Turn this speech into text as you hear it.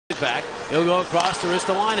back. He'll go across the wrist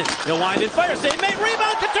to Winan. He'll wind and fire. Save mate.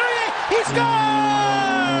 Rebound. Couturier. He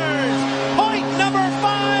scores! Point number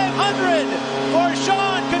 500 for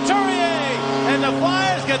Sean Couturier. And the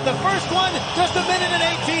Flyers get the first one just a minute and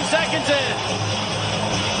 18 seconds in.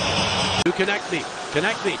 To connect me.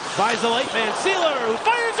 Finds the late man. Sealer, who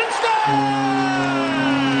fires and scores!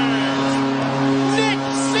 Nick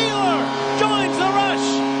Sealer joins the rush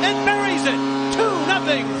and buries it.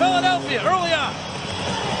 2-0 Philadelphia early on.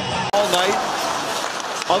 All night,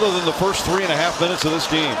 other than the first 3.5 minutes of this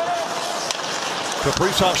game.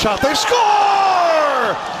 Kaprizov shot, they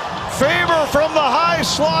score! Faber from the high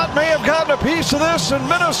slot may have gotten a piece of this, and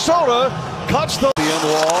Minnesota cuts the end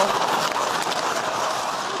wall.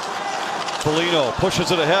 Foligno pushes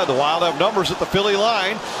it ahead. The Wild have numbers at the Philly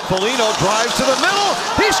line. Foligno drives to the middle.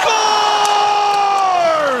 He scores!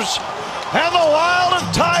 And the Wild have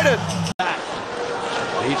tied it.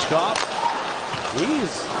 Michkov,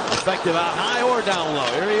 he's effective out high or down low.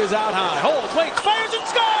 Here he is out high. Holds, waits, fires, and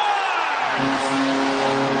scores!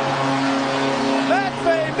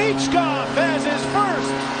 Matvei Michkov has his first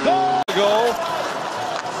goal.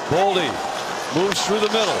 Boldy moves through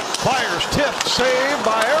the middle. Fires, tipped, saved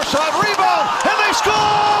by Ersson. Rebound, and they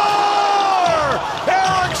score!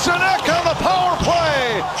 Eriksson Ek on the power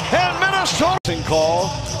play. And Minnesota. Call.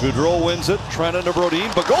 Goudreau wins it. Trent into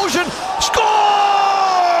Brodin. Bogosian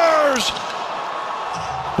scores!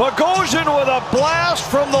 Bogosian with a blast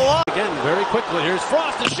from the line. Again, very quickly. Here's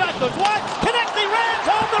Frost. The shot goes wide. Konechny Rams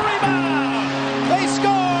home the rebound. They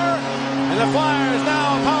score. And the Flyers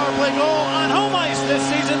now a power play goal on home ice this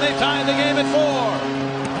season. They tied the game at 4.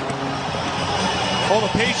 All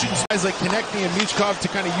the patience guys like Konechny and Michkov to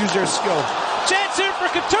kind of use their skill. Chance here for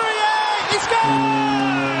Couturier. He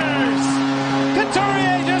scores!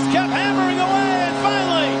 Couturier just kept hammering away, and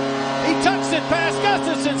finally he tucks it past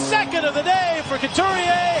Gustafsson. Second of the day for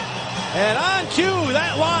Couturier. And on cue,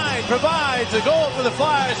 that line provides a goal for the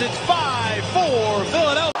Flyers. It's 5-4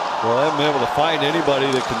 Philadelphia. Well, I haven't been able to find anybody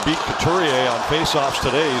that can beat Couturier on faceoffs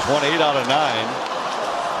today. He's won 8 out of 9.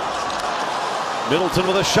 Middleton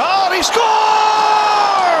with a shot. He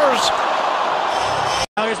scores!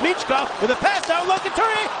 Now here's Michkov with a pass down low.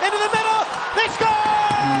 Couturier into the middle. They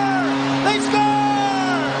score! They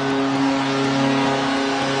score!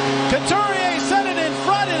 Couturier set it in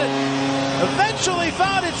front, and it eventually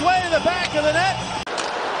found its way to the back of the net.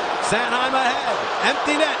 Sanheim ahead.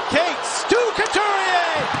 Empty net. Cates to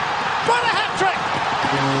Couturier. What a hat trick!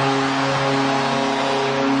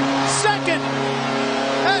 Second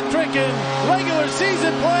hat trick in regular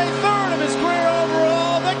season play. Third of his career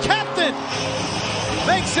overall. The captain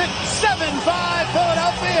makes it 7-5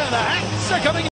 Philadelphia. The Hats are coming.